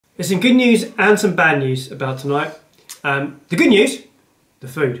There's some good news and some bad news about tonight. The good news, the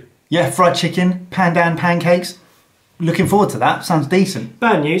food. Yeah, fried chicken, pandan pancakes. Looking forward to that, sounds decent.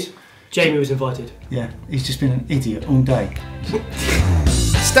 Bad news, Jamie was invited. Yeah, he's just been an idiot all day.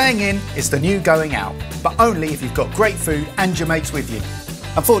 Staying in is the new going out, but only if you've got great food and your mates with you.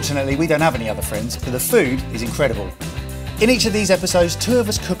 Unfortunately, we don't have any other friends, but the food is incredible. In each of these episodes, 2 of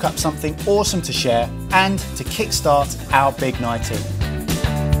us cook up something awesome to share and to kickstart our big night in.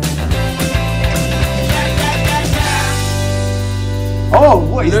 Oh,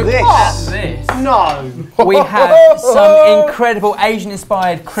 what is this? What's this? No! We have some incredible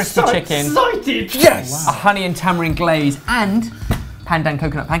Asian-inspired crispy chicken. Excited! Yes! A honey and tamarind glaze and pandan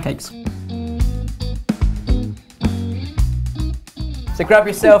coconut pancakes. So grab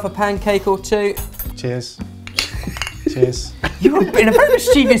yourself a pancake or two. Cheers. Cheers. You're in a very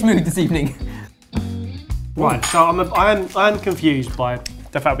mischievous mood this evening. Right, so I'm confused by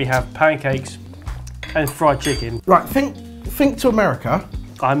the fact we have pancakes and fried chicken. Right, think to America.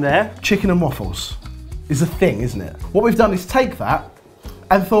 I'm there. Chicken and waffles is a thing, isn't it? What we've done is take that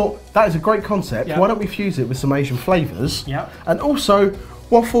and thought, that is a great concept. Yep. Why don't we fuse it with some Asian flavours? Yep. And also,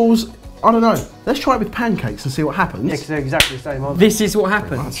 waffles, I don't know. Let's try it with pancakes and see what happens. Yeah, because they're exactly the same, aren't they? This is what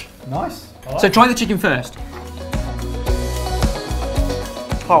happens. Nice. So try the chicken first.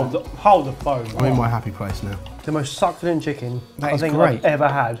 Hold the phone. I'm in my happy place now. The most succulent chicken I is think great. I've ever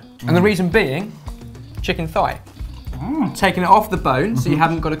had. And the reason being, chicken thigh. Taking it off the bone, so you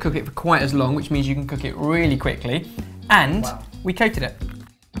haven't got to cook it for quite as long, which means you can cook it really quickly. And we coated it.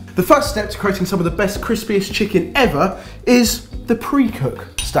 The first step to creating some of the best, crispiest chicken ever is the pre-cook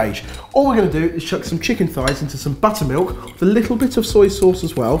stage. All we're going to do is chuck some chicken thighs into some buttermilk with a little bit of soy sauce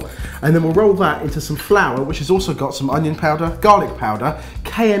as well, and then we'll roll that into some flour, which has also got some onion powder, garlic powder,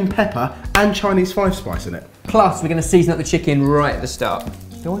 cayenne pepper and Chinese 5-spice in it. Plus, we're going to season up the chicken right at the start.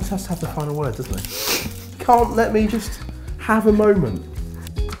 He always has to have the final word, doesn't he? Can't let me just have a moment.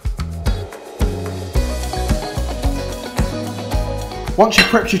 Once you've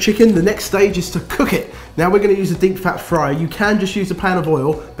prepped your chicken, the next stage is to cook it. Now we're going to use a deep fat fryer. You can just use a pan of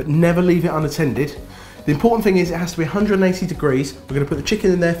oil, but never leave it unattended. The important thing is it has to be 180 degrees. We're going to put the chicken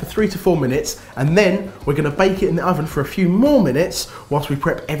in there for 3 to 4 minutes, and then we're going to bake it in the oven for a few more minutes whilst we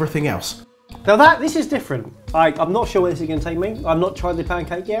prep everything else. Now this is different. I'm not sure where this is going to take me. I've not tried the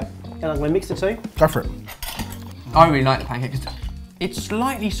pancake yet, and I'm going to mix the two. Go for it. I really like the pancake because it's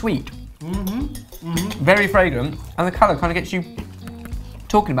slightly sweet. Very fragrant, and the colour kind of gets you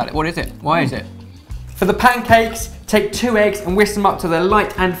talking about it. What is it? Why is it? For the pancakes, take 2 eggs and whisk them up till they're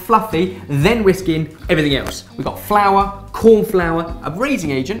light and fluffy, then whisk in everything else. We've got flour, corn flour, a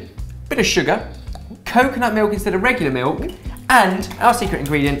raising agent, bit of sugar, coconut milk instead of regular milk, and our secret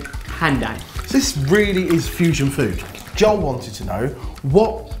ingredient, pandan. So this really is fusion food. Joel wanted to know,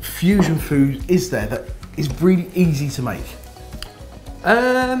 what fusion food is there that is really easy to make?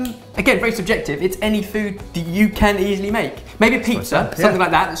 Again, very subjective. It's any food that you can easily make. Maybe a pizza, something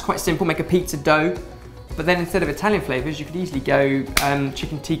like that. That's quite simple. Make a pizza dough. But then instead of Italian flavours, you could easily go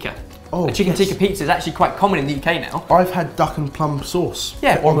chicken tikka. Oh, a chicken tikka pizza is actually quite common in the UK now. I've had duck and plum sauce.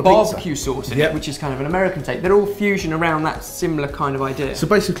 Yeah, on or the barbecue pizza. sauce in it, which is kind of an American take. They're all fusion around that similar kind of idea. So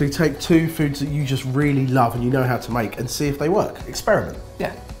basically take 2 foods that you just really love and you know how to make and see if they work. Experiment.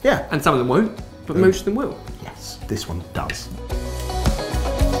 Yeah. Yeah. And some of them won't, but most of them will. Yes, this one does.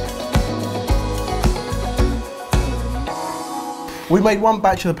 We made one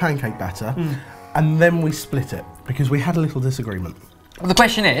batch of the pancake batter and then we split it because we had a little disagreement. Well, the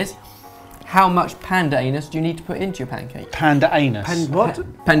question is, how much pandanus do you need to put into your pancake? Panda anus. What?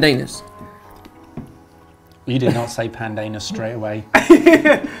 Pandanus. You did not say pandanus straight away.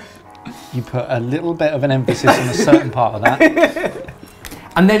 You put a little bit of an emphasis on a certain part of that.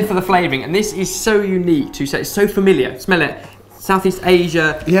 And then for the flavouring, and this is so unique to say, it's so familiar. Smell it. Southeast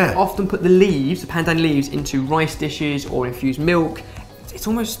Asia often put the leaves, the pandan leaves, into rice dishes or infused milk. It's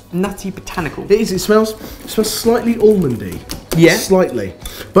almost nutty botanical. It is. It smells slightly almondy. Yeah. Slightly,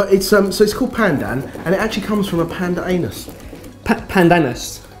 but it's so it's called pandan, and it actually comes from a panda anus.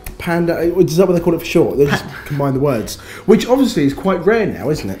 Pandanus. Panda. Is that what they call it for short? They just combine the words, which obviously is quite rare now,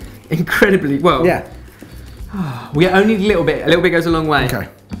 isn't it? Incredibly well. Yeah. We only need a little bit. A little bit goes a long way. Okay.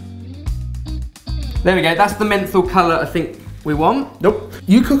 There we go. That's the menthol colour I think we want. Nope.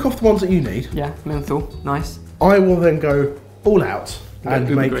 You cook off the ones that you need. Yeah, menthol. Nice. I will then go all out and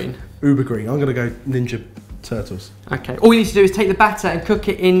uber make green. Uber green. I'm going to go Ninja Turtles. Okay. All you need to do is take the batter and cook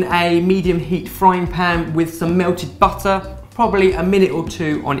it in a medium heat frying pan with some melted butter, probably a minute or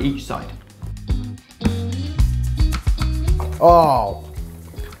 2 on each side. Oh,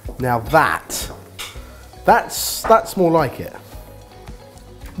 now that's more like it.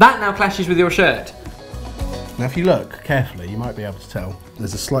 That now clashes with your shirt. Now, if you look carefully, you might be able to tell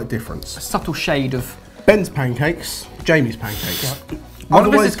there's a slight difference. A subtle shade of... Ben's pancakes, Jamie's pancakes. Yeah. One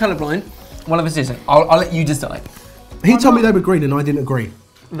of us is colourblind, one of us isn't. I'll let you decide. He told me they were green and I didn't agree.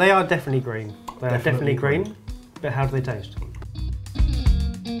 They are definitely green. They are definitely green. But how do they taste?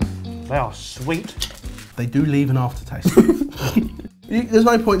 They are sweet. They do leave an aftertaste. There's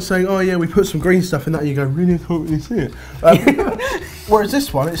no point saying, oh yeah, we put some green stuff in that, and you go, really, I can't really see it. Whereas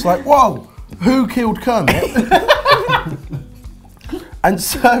this one, it's like, whoa, who killed Kermit? And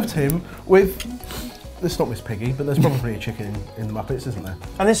served him with, it's not Miss Piggy, but there's probably a chicken in the Muppets, isn't there?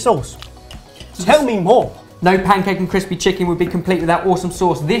 And this sauce. Tell me more. No pancake and crispy chicken would be complete without awesome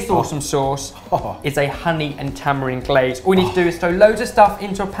sauce. This awesome sauce is a honey and tamarind glaze. All you need to do is throw loads of stuff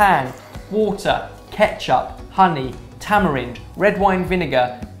into a pan. Water, ketchup, honey, tamarind, red wine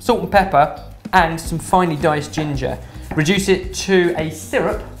vinegar, salt and pepper, and some finely diced ginger. Reduce it to a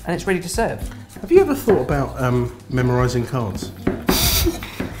syrup and it's ready to serve. Have you ever thought about memorising cards?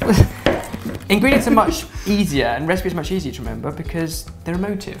 Ingredients are much easier and recipes are much easier to remember because they're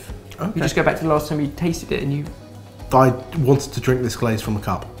emotive. Okay. You just go back to the last time you tasted it and you... I wanted to drink this glaze from a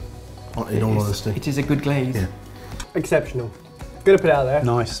cup, in all honesty. It is a good glaze. Yeah. Exceptional. Gonna put it out there.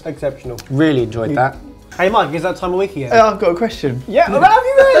 Nice. Exceptional. Really enjoyed that. Hey Mike, is that time of week again? I've got a question. Yeah, have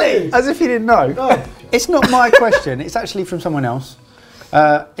you really? As if you didn't know. Oh. It's not my question, it's actually from someone else.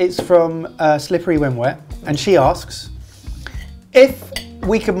 It's from Slippery When Wet, and she asks, if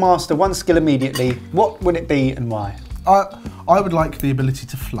we could master one skill immediately, what would it be and why? I would like the ability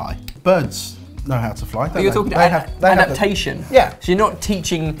to fly. Birds know how to fly, don't But you're talking about adaptation. Yeah. So you're not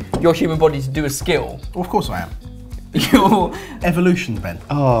teaching your human body to do a skill. Well, of course I am. You're... Evolution, Ben.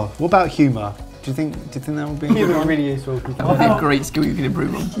 Oh, what about humour? Do you think that would be a good one? Really useful. That would be a great skill you can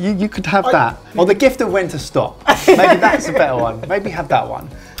improve on. You could have that. Or the gift of when to stop. Maybe that's a better one. Maybe have that one.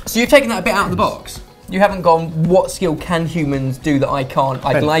 So you've taken that a bit out of the box. You haven't gone, what skill can humans do that I can't?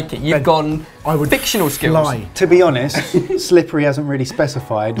 I'd like it. You've gone fictional skills. Fly. To be honest, Slippery hasn't really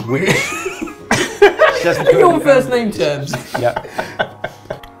specified which. Your first name terms. Yeah.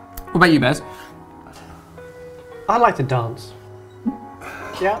 What about you, Bez? I like to dance.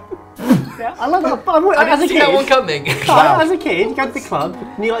 Yeah. Yeah, I love that. I didn't see that one coming. As a kid, you go to the club,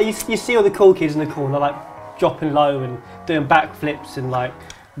 and you see all the cool kids in the corner, like dropping low and doing backflips and like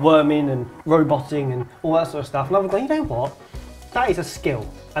worming and roboting and all that sort of stuff. And I was like, you know what? That is a skill.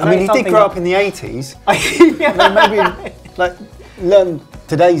 And I mean, he did grow up in the 80s. Yeah. Then maybe like learn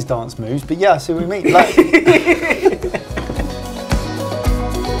today's dance moves, but yeah, I see what you mean. Like,